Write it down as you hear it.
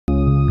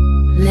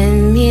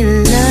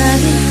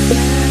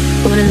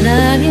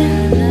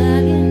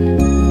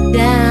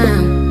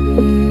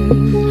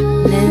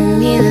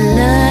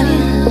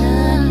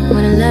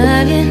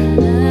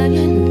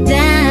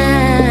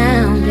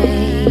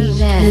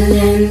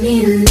Hi sweets!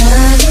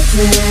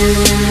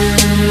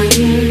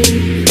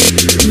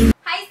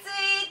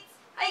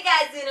 How you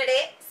guys doing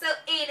today? So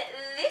in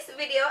this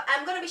video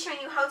I'm going to be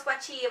showing you how to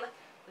achieve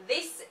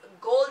this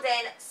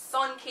golden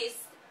sun-kissed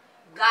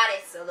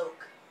goddess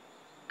look.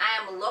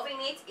 I am loving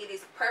it. It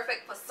is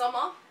perfect for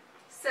summer.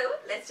 So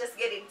let's just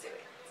get into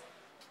it.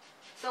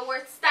 So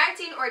we're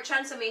starting our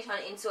transformation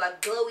into a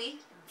glowy,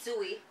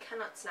 dewy,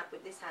 cannot snap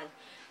with this hand,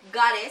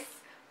 goddess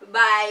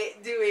by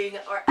doing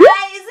our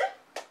eyes.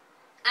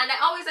 And I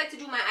always like to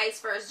do my eyes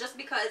first just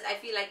because I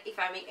feel like if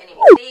I make any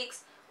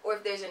mistakes or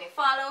if there's any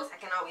follows, I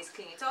can always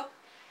clean it up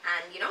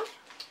and, you know,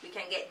 we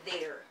can get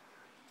there.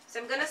 So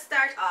I'm going to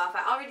start off.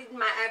 I already did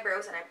my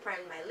eyebrows and I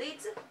primed my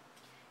lids.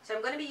 So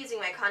I'm going to be using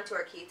my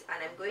contour kit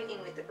and I'm going in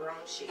with the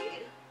brown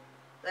shade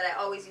that I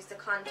always use to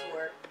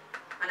contour.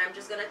 And I'm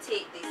just going to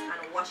take this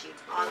and wash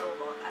it all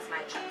over as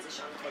my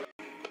transition color.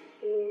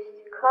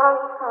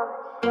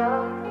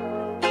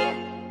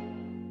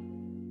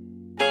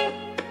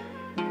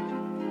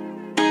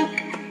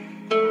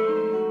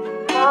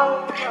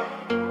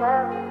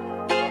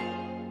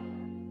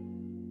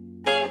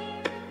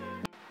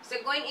 So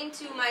going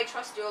into my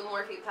trusty old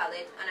Morphe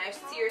palette, and I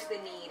seriously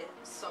need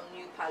some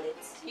new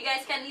palettes. You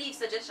guys can leave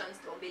suggestions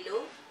down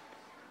below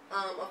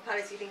of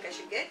palettes you think I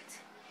should get.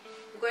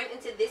 I'm going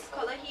into this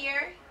color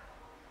here,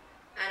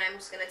 and I'm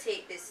just going to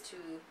take this to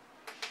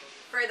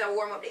further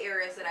warm up the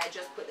areas that I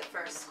just put the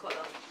first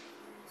color.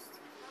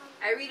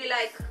 I really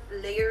like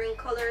layering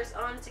colors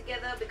on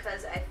together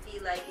because I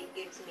feel like it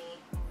gives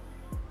me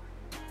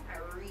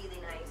a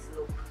really nice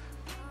look.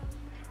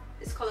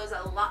 This color is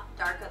a lot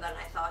darker than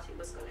I thought it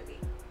was going to be.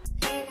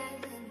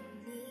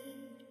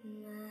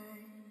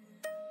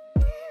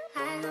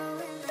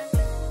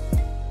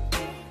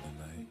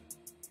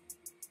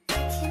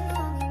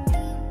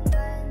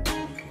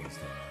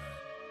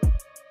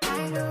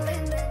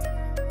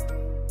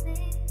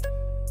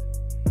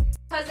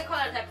 Because the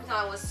color that I put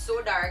on was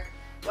so dark,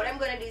 what I'm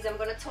going to do is I'm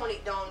going to tone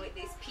it down with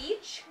this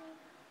peach.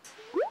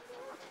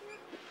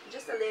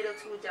 Just a little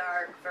too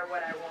dark for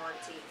what I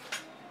want it.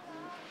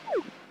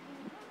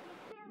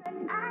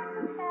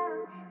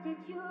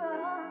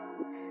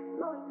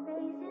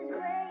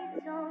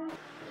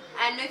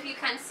 I don't know if you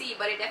can see,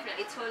 but it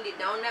definitely toned it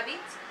down a bit.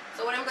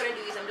 So what I'm going to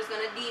do is I'm just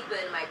going to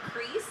deepen my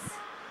crease.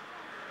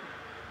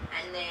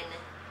 And then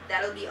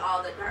that'll be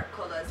all the dark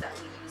colors that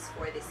we use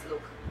for this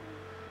look.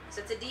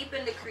 So to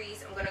deepen the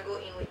crease, I'm going to go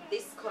in with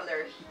this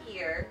color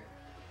here.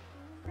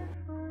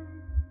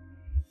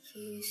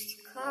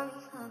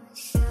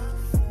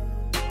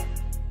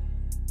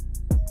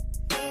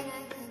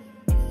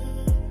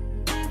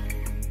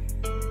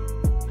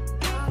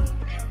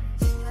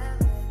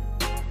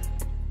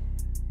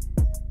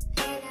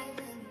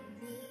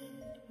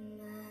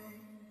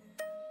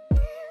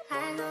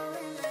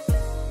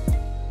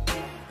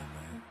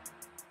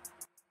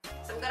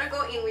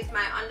 In with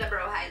my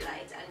underbrow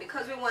highlight, and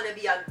because we want to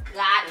be a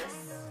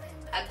goddess,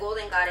 a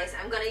golden goddess,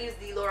 I'm going to use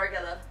the Laura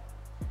Geller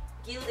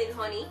Gilded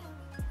Honey,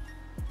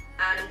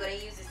 and I'm going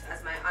to use this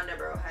as my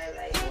underbrow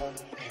highlight.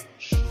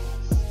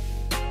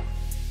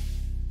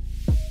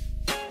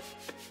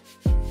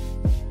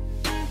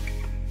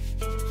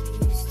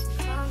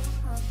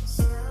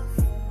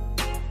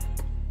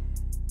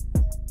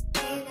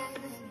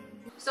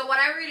 So what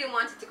I really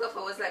wanted to go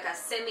for was like a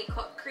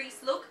semi-cut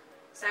crease look,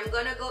 so I'm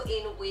going to go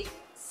in with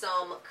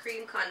some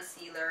cream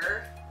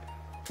concealer.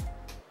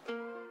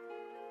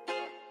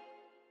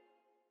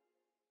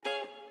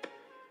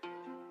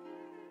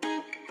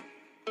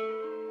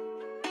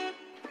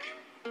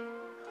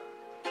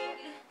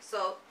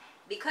 So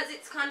because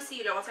it's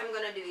concealer, what I'm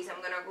going to do is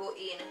I'm going to go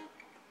in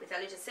with a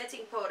little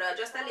setting powder,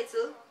 just a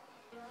little,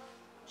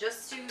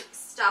 just to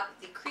stop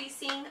the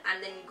creasing,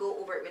 and then go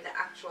over it with the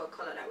actual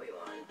color that we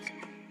want.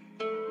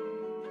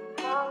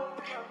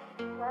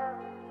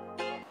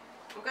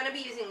 I'm going to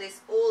be using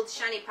this old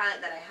shiny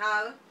palette that I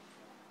have,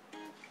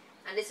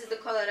 and this is the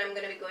color that I'm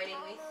going to be going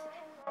in with.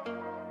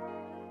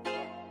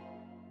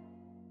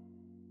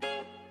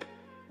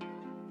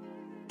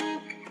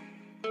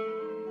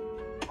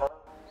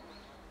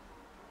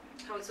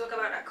 Can we talk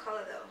about that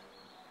color though?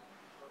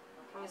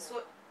 Can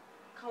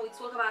we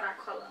talk about that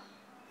color?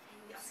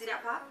 Y'all see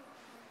that part?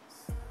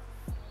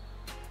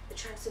 The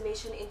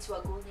transformation into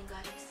a golden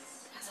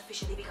goddess has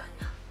officially begun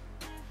now.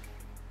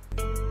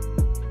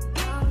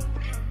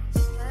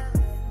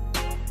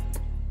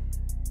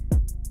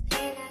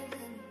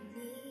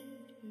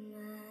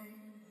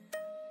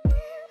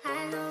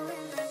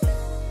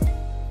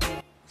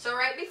 So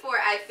right before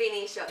I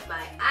finish up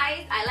my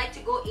eyes, I like to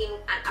go in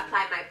and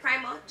apply my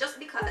primer, just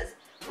because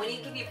when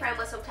you give your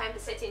primer some time to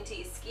set into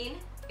your skin,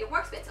 it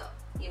works better.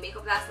 Your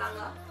makeup lasts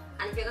longer,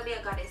 and if you're gonna be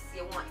a goddess,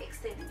 you want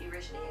extended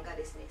duration in your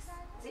goddessness.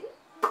 See?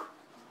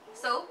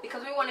 So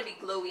because we want to be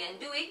glowy and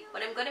dewy,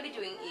 what I'm gonna be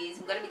doing is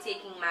I'm gonna be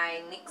taking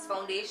my NYX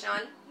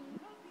foundation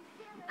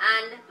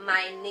and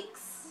my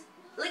NYX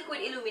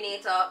liquid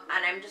illuminator,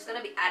 and I'm just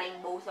gonna be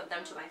adding both of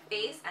them to my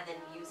face and then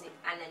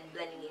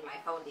blending in my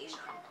foundation.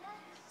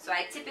 So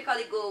I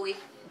typically go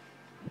with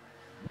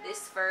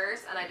this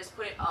first, and I just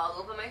put it all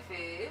over my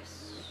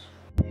face.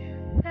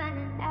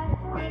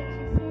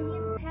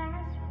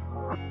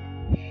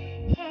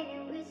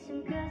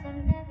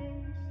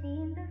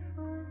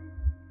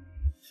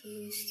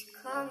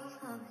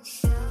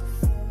 So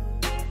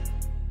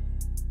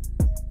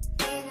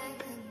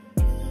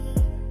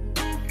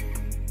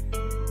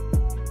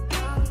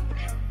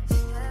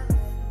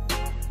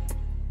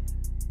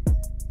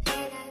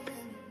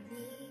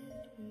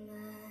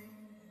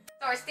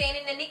we're staying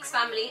in the NYX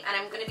family, and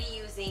I'm going to be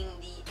using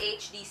the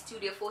HD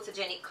Studio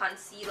Photogenic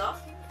Concealer,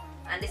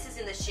 and this is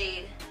in the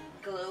shade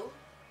Glow,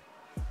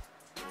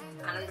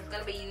 and I'm just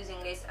going to be using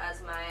this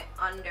as my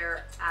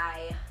under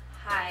eye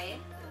highlight.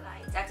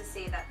 I have to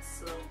say that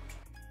slow.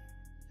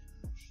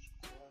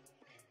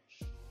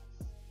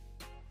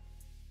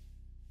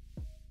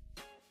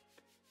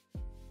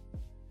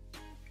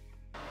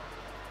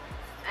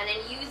 And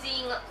then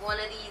using one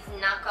of these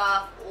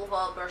knockoff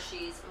oval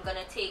brushes, I'm going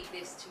to take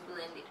this to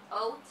blend it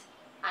out.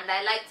 And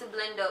I like to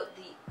blend out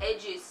the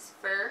edges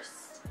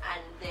first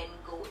and then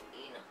go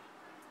in.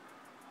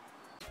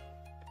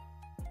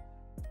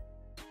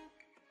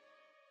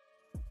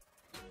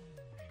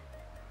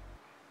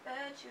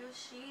 Bet you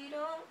she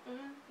don't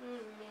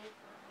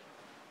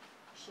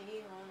she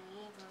don't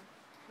even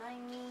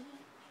like me.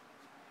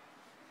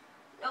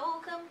 No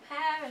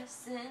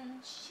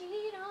comparison.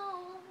 She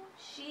don't.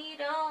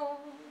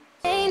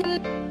 Ain't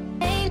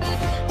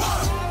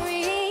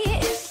sorry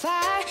if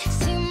I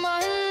seem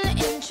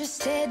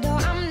uninterested, or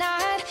I'm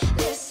not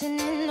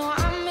listening, or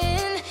I'm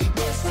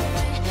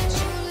indifferent.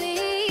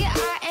 Truly, I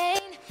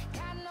ain't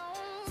got no.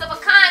 So for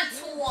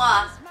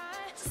contour,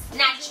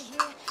 snatch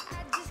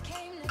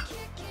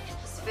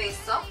this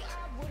face up,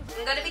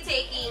 I'm gonna be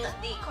taking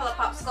the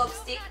ColourPop Sculpt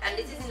Stick, and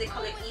this is in the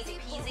color Easy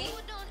Peasy,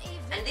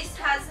 and this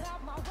has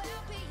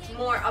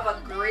more of a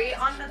gray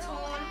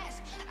undertone.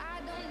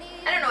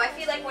 I don't know, I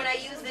feel like when I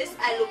use this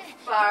I look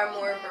far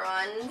more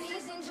bronze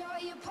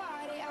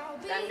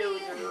than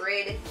those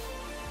red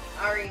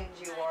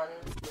orangey ones.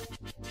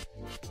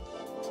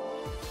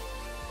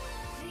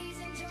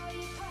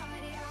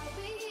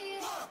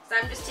 So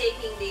I'm just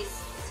taking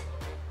this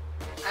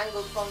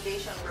angled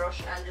foundation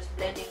brush and just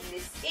blending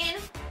this in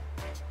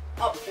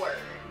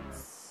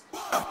upwards.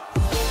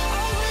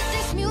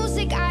 This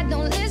music I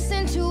don't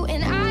listen to,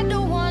 and I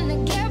don't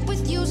wanna get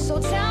with you, so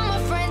tell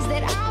my friends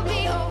that I'll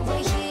be over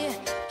here.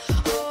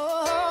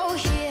 Oh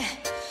yeah,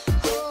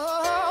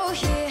 oh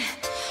yeah,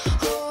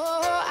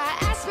 oh, I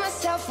ask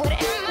myself, what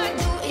am I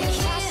doing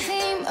here? I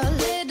seem a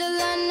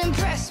little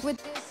unimpressed with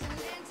this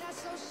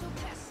antisocial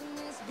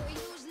pessimist, but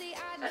usually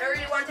I don't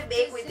really want to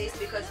bake with this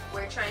because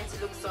we're trying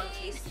to look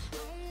sun-kissed,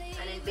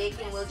 and then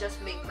baking will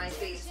just make my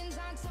face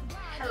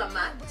hella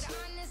matte.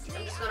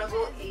 I'm just gonna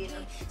go in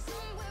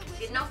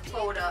enough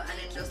powder and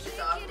then dust it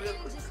off real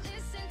quick.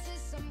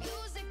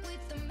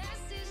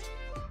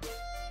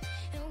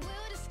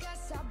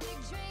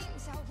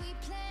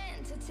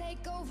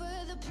 Take over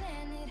the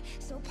planet,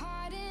 so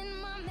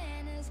pardon my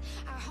manners.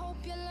 I hope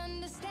you'll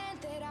understand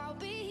that I'll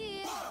be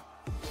here.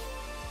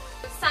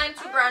 It's time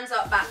to bronze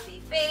up back the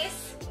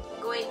face.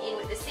 Going in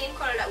with the same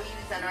color that we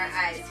used on our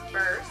eyes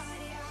first.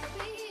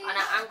 On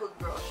an angled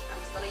brush, I'm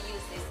just gonna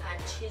use this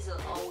and chisel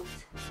out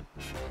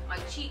my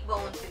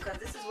cheekbones, because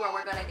this is where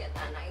we're gonna get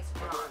that nice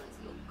bronze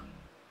look.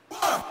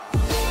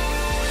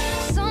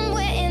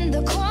 Somewhere in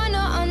the corner,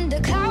 under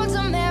clouds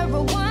of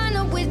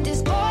marijuana, with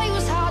this boy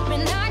who's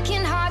hollering, I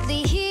can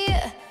hardly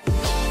hear.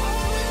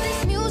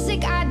 This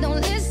music I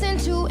don't listen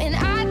to, and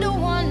I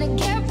don't wanna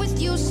get with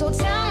you, so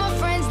tell my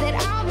friends that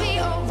I'll be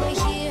over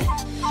here.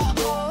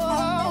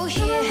 Oh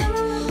yeah,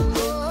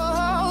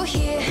 oh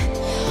yeah,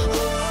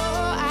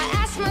 oh, I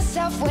ask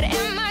myself, what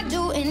am I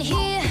doing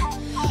here?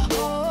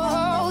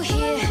 Oh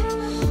yeah,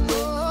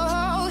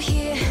 oh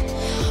yeah,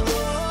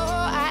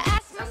 oh, I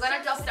ask. I'm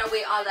gonna dust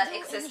away all that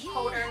excess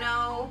powder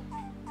now,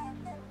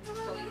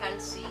 so we can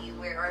see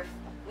where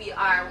we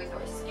are with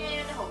our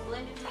skin, how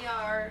blended we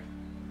are.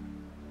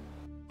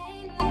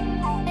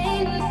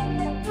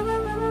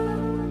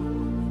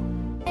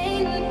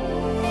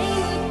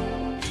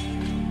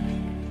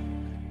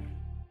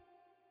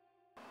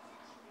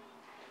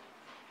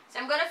 So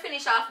I'm gonna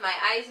finish off my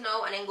eyes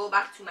now and then go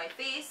back to my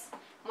face.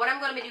 What I'm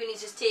gonna be doing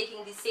is just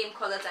taking the same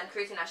colors and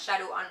creating a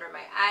shadow under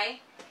my eye,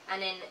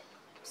 and then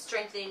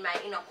strengthening my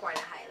inner corner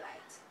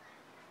highlight.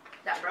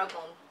 That brown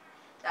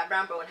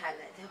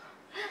highlight.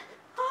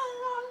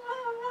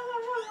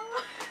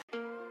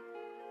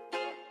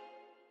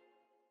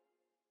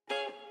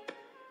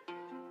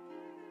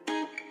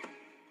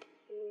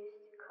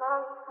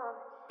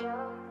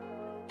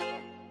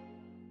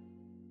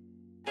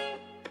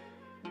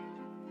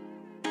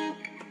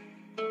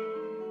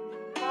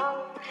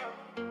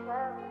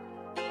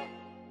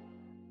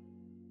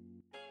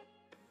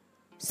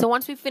 So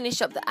once we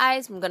finish up the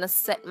eyes, I'm going to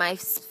set my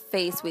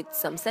face with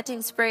some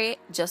setting spray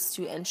just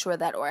to ensure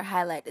that our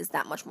highlight is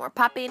that much more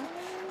popping.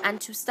 And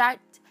to start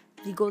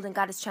the Golden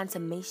Goddess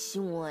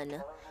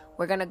Transformation,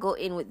 we're going to go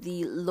in with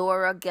the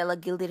Laura Geller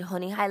Gilded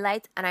Honey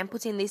highlight. And I'm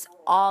putting this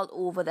all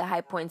over the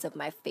high points of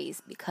my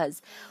face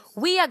because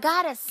we are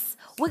goddess.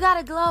 We got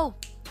to glow.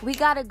 We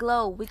got to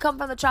glow. We come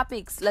from the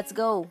tropics. Let's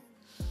go.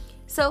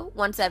 So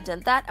once I've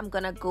done that, I'm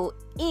gonna go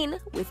in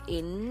with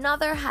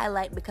another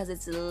highlight because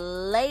it's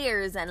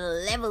layers and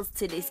levels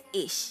to this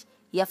ish.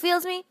 You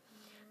feels me?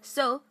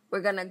 So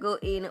we're gonna go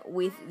in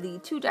with the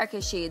two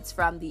darker shades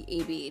from the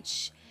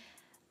ABH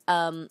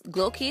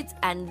Glow Kit,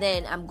 and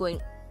then I'm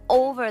going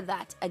over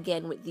that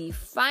again with the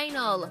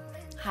final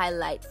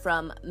highlight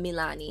from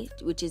Milani,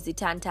 which is the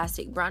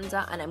Fantastic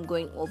Bronzer, and I'm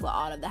going over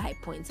all of the high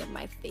points of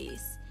my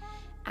face.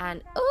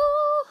 And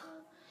oh,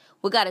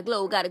 we gotta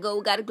glow, we gotta go,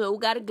 we gotta glow, we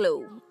gotta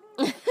glow.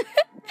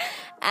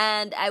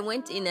 And I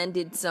went in and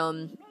did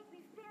some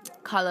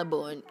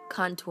collarbone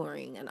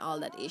contouring and all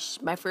that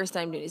ish. My first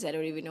time doing this, I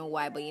don't even know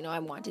why, but you know, I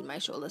wanted my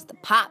shoulders to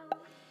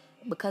pop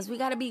because we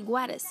gotta be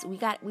goddess.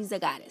 We's a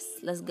goddess.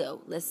 Let's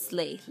go. Let's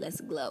slay. Let's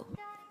glow.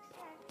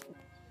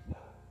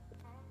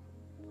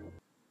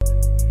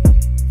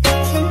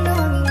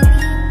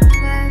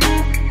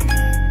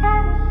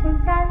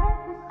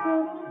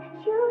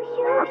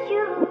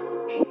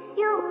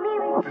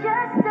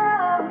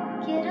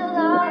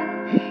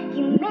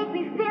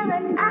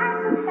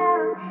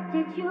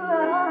 Did you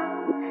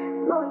wrong?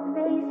 Going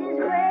places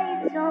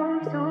where you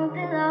don't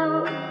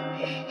belong.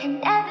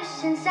 And ever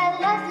since I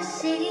left the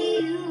city,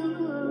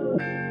 you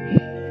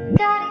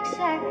got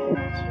exactly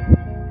what you've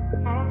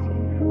been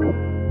asking for.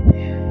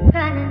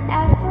 Running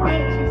out of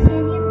pages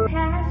in your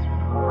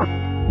passport.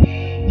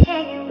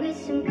 Hanging with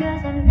some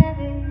girls I've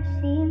never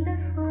seen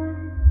before.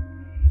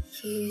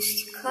 You used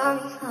to call me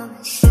on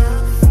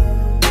myself.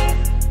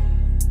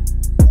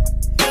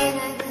 Then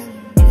I couldn't.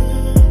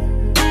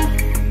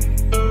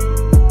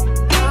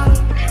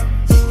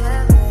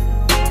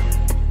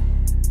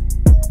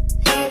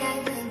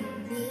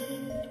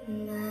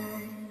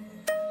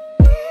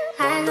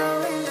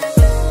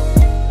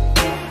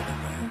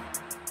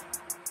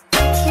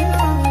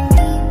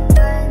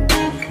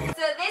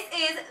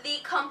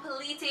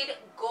 Completed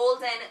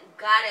Golden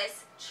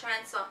Goddess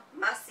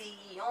transformation.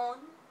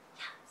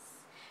 Yes.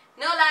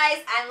 No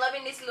lies, I'm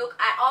loving this look.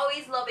 I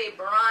always love a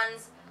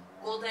bronze,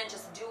 golden,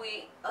 just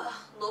dewy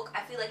look.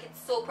 I feel like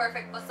it's so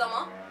perfect for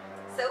summer.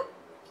 So,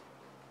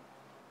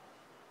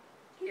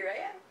 here I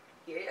am.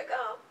 Here you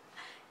go.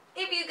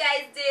 If you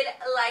guys did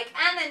like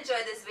and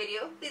enjoy this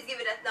video, please give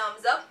it a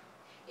thumbs up.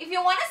 If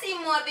you want to see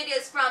more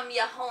videos from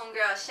your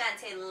homegirl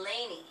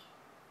Chantaylainey,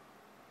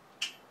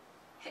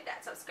 hit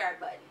that subscribe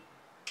button.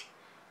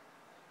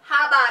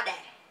 How about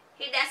that?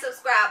 Hit that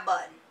subscribe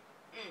button.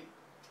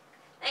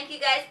 Thank you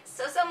guys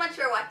so much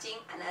for watching,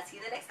 and I'll see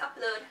you in the next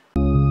upload.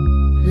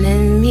 Let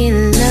me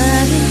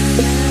love you.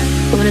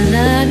 I wanna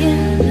love you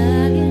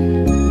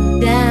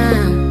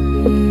down.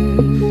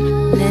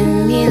 Let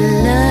me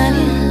love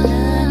you.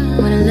 I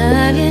wanna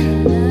love you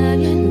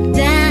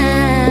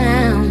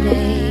down,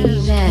 baby.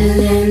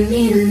 Let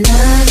me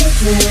love you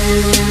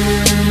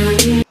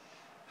down.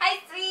 Hi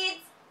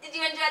sweets! Did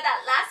you enjoy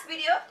that last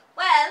video?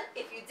 Well,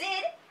 if you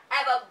did, I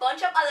have a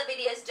bunch of other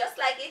videos just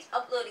like it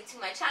uploaded to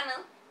my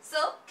channel.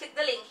 So click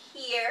the link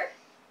here,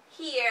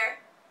 here,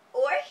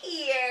 or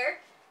here.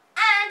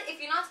 And if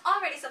you're not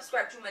already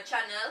subscribed to my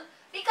channel,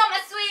 become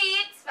a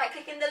sweet by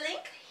clicking the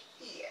link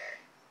here.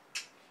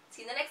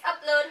 See you in the next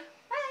upload.